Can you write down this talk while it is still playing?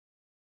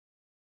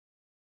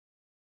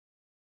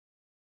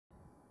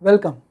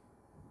Welcome.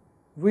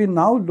 We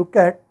now look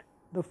at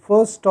the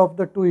first of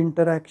the two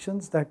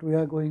interactions that we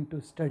are going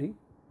to study,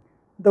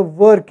 the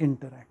work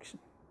interaction.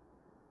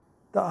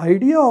 The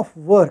idea of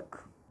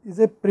work is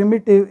a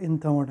primitive in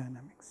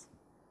thermodynamics.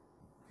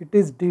 It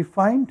is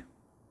defined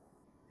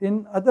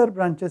in other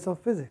branches of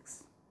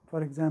physics.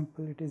 For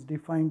example, it is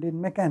defined in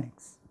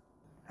mechanics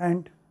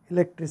and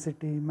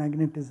electricity,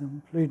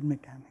 magnetism, fluid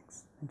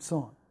mechanics, and so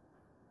on.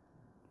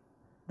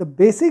 The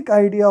basic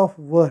idea of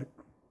work,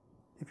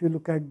 if you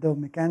look at the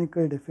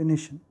mechanical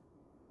definition,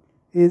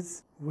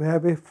 is we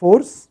have a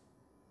force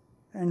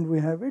and we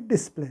have a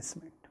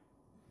displacement.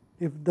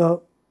 If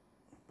the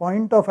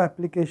point of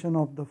application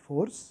of the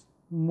force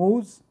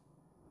moves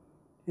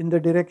in the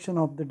direction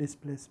of the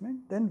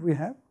displacement, then we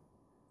have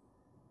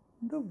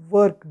the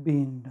work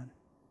being done.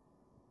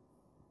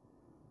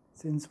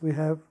 Since we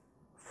have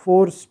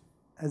force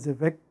as a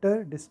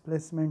vector,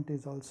 displacement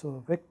is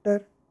also a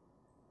vector,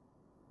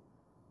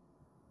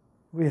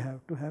 we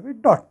have to have a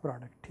dot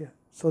product here,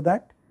 so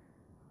that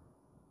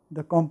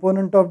the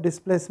component of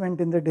displacement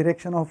in the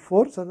direction of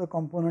force or the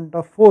component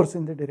of force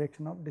in the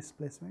direction of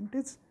displacement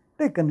is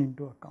taken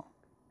into account.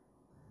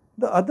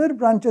 The other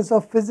branches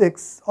of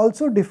physics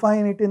also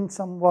define it in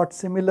somewhat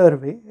similar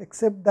way,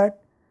 except that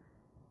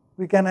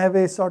we can have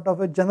a sort of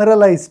a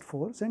generalized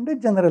force and a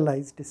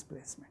generalized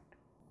displacement.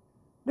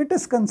 Let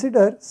us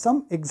consider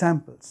some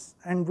examples,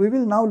 and we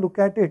will now look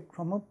at it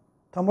from a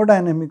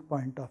thermodynamic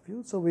point of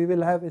view. So, we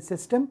will have a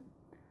system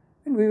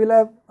and we will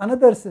have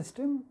another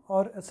system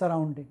or a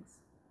surroundings,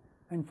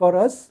 and for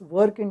us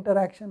work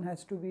interaction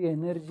has to be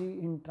energy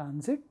in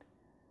transit.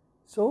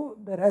 So,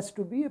 there has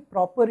to be a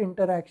proper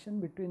interaction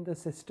between the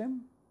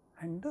system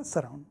and the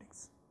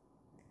surroundings.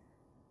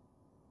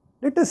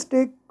 Let us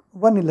take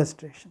one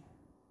illustration.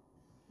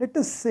 Let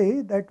us say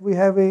that we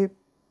have a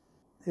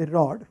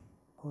rod,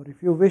 or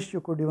if you wish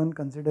you could even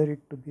consider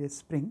it to be a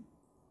spring,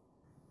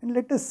 and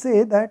let us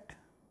say that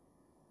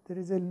there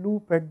is a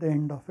loop at the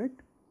end of it,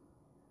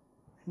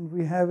 and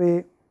we have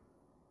a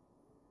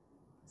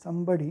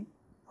somebody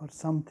or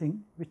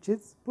something which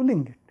is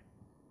pulling it.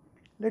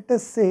 Let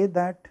us say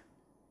that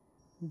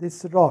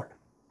this rod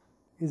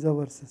is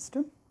our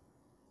system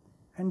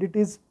and it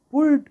is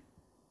pulled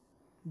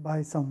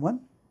by someone,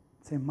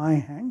 say my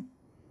hand,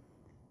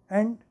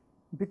 and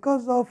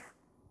because of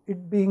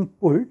it being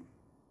pulled,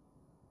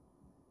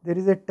 there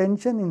is a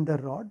tension in the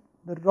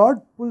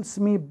rod pulls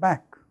me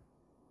back,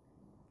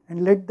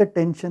 and let the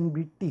tension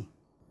be T.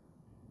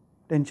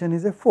 Tension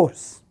is a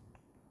force,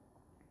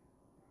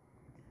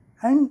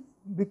 and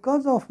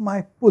because of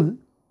my pull,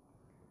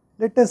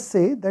 let us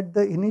say that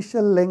the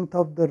initial length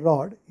of the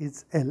rod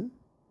is L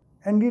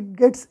and it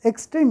gets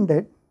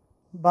extended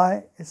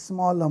by a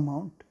small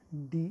amount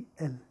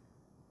dl.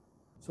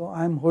 So,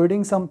 I am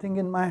holding something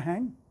in my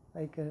hand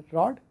like a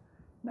rod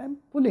and I am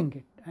pulling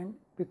it, and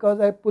because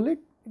I pull it,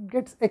 it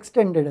gets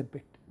extended a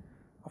bit.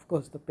 Of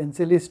course, the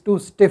pencil is too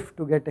stiff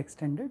to get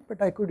extended,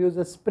 but I could use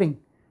a spring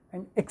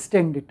and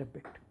extend it a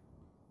bit.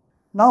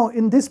 Now,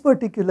 in this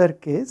particular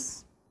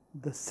case,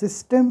 the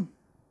system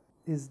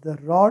is the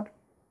rod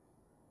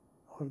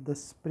or the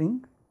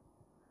spring,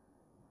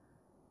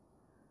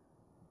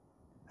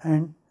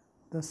 and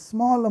the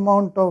small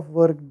amount of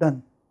work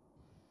done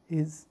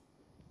is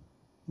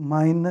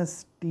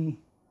minus T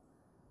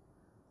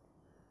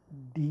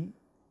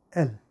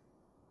dl,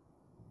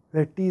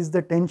 where T is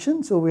the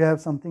tension. So, we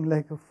have something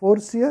like a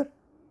force here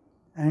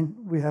and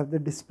we have the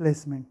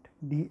displacement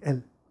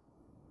dl.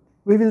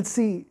 We will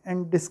see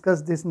and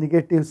discuss this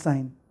negative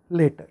sign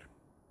later.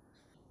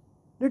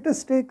 Let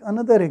us take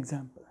another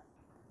example.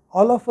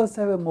 All of us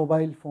have a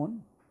mobile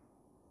phone,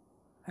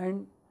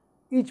 and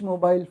each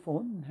mobile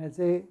phone has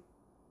a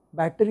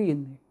battery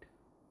in it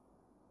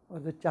or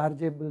the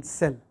chargeable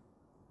cell.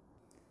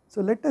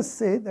 So, let us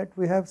say that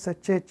we have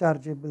such a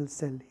chargeable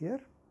cell here.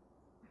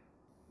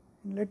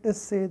 Let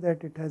us say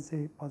that it has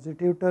a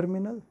positive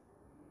terminal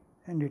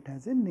and it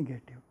has a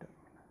negative terminal.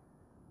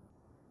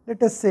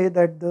 Let us say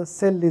that the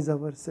cell is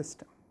our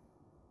system.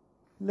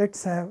 Let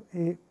us have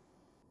a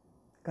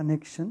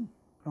connection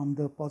from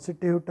the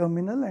positive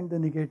terminal and the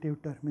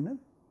negative terminal,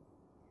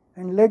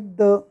 and let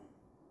the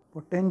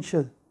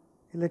potential,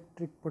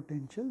 electric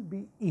potential,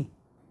 be E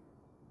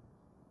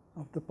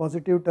of the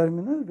positive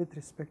terminal with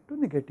respect to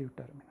negative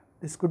terminal.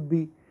 This could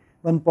be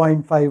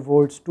 1.5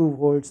 volts, 2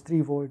 volts,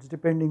 3 volts,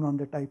 depending on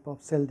the type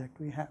of cell that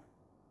we have.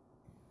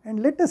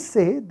 And let us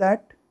say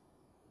that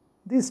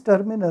these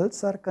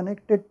terminals are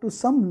connected to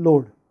some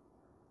load.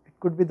 It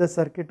could be the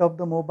circuit of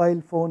the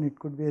mobile phone, it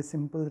could be a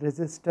simple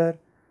resistor,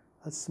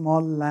 a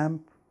small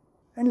lamp,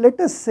 and let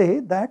us say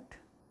that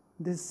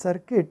this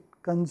circuit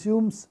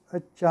consumes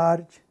a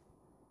charge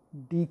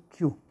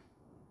dq.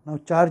 Now,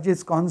 charge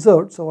is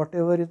conserved, so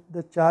whatever is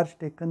the charge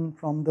taken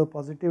from the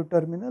positive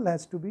terminal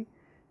has to be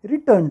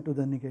returned to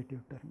the negative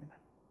terminal.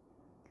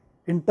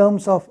 In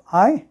terms of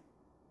I,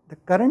 the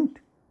current,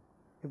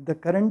 if the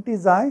current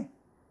is I,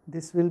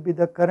 this will be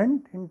the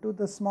current into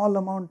the small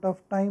amount of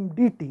time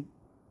dt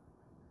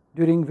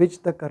during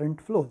which the current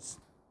flows.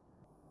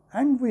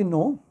 And we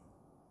know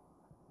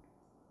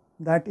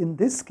that in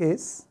this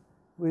case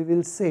we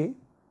will say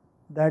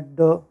that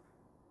the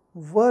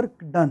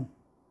work done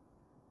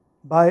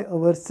by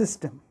our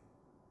system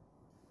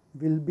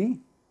will be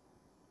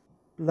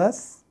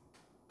plus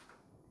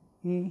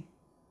E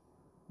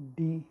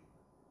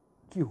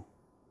dq,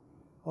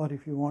 or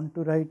if you want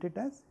to write it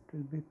as, it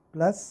will be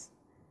plus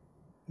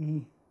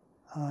E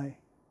I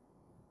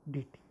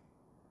dt.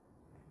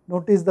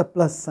 Notice the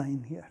plus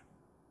sign here.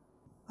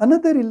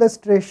 Another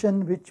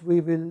illustration which we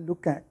will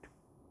look at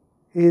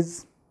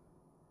is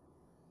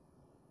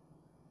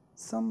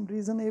some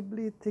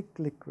reasonably thick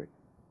liquid.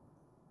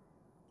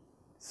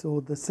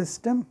 So, the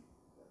system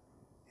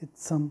is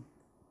some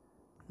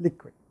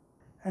liquid,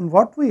 and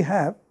what we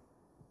have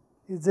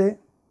is a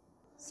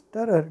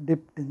stirrer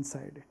dipped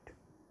inside it,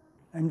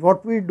 and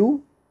what we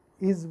do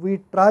is we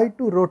try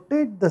to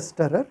rotate the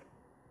stirrer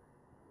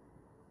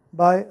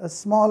by a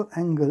small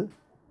angle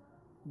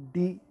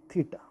d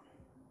theta.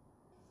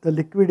 The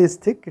liquid is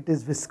thick, it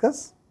is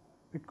viscous,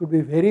 it could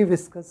be very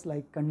viscous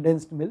like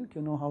condensed milk.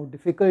 You know how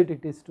difficult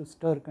it is to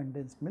stir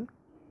condensed milk,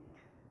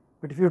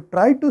 but if you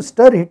try to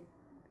stir it,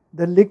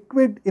 the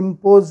liquid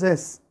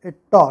imposes a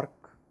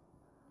torque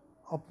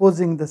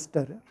opposing the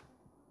stirrer,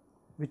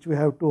 which we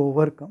have to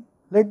overcome.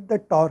 Let the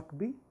torque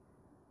be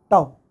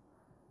tau.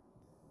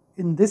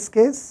 In this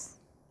case,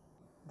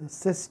 the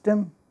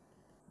system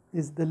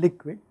is the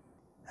liquid,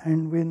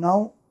 and we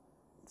now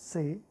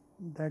say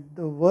that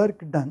the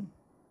work done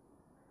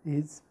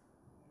is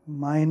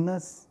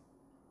minus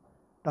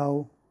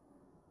tau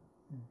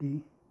d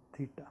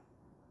theta.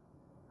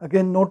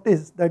 Again,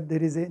 notice that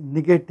there is a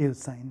negative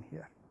sign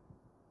here.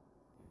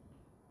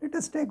 Let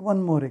us take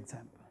one more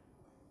example.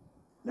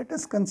 Let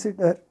us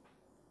consider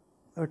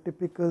a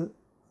typical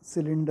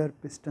cylinder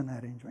piston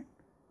arrangement,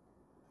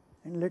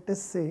 and let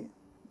us say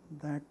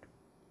that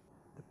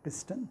the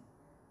piston,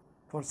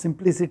 for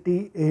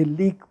simplicity a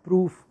leak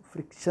proof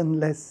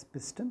frictionless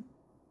piston,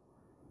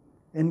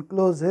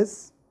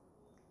 encloses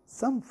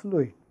some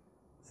fluid,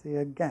 say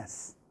a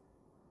gas,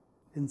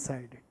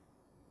 inside it.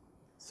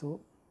 So,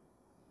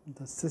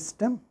 the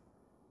system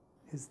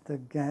is the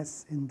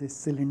gas in this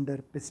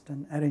cylinder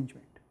piston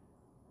arrangement.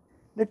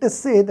 Let us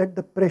say that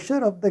the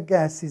pressure of the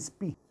gas is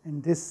P,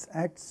 and this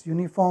acts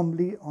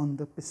uniformly on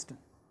the piston.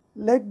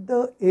 Let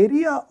the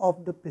area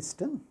of the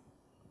piston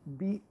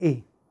be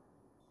A,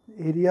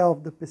 area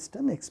of the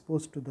piston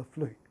exposed to the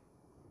fluid,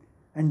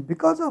 and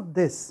because of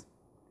this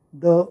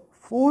the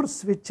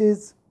force which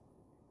is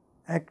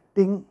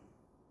acting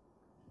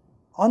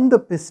on the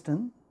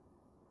piston,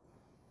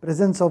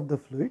 presence of the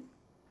fluid,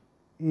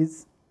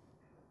 is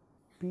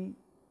P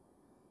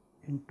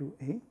into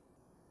A,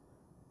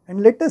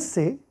 and let us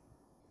say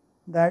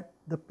that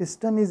the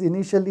piston is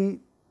initially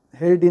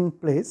held in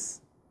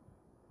place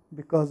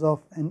because of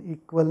an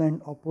equal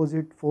and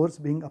opposite force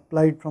being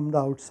applied from the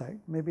outside.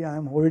 Maybe I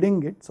am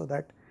holding it so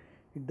that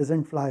it does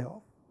not fly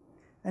off,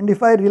 and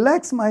if I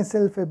relax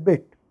myself a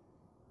bit,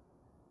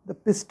 the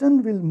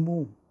piston will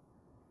move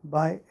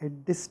by a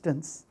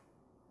distance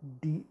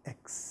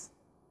dx,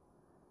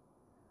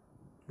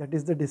 that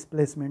is the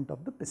displacement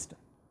of the piston.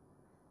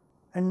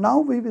 And now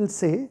we will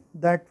say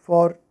that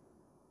for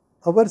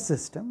our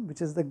system,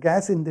 which is the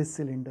gas in this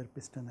cylinder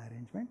piston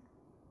arrangement,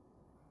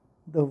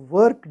 the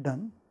work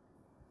done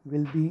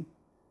will be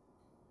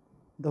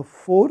the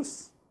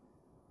force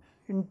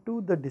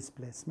into the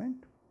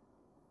displacement.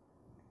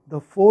 The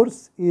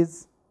force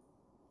is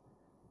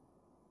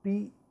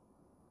P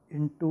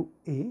into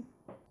A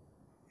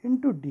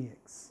into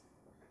dx,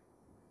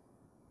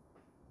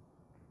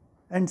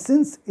 and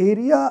since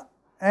area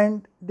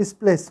and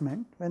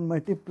displacement when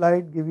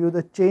multiplied give you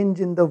the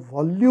change in the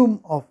volume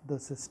of the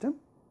system,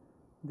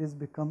 this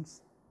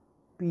becomes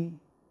P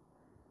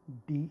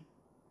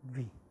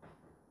dV.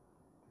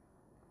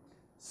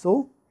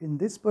 So, in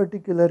this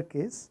particular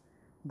case,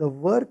 the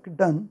work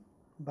done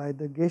by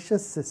the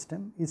gaseous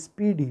system is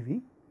P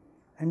dV,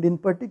 and in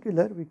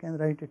particular we can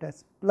write it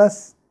as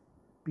plus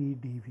P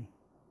dV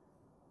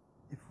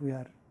if we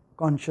are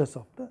conscious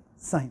of the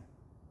sign.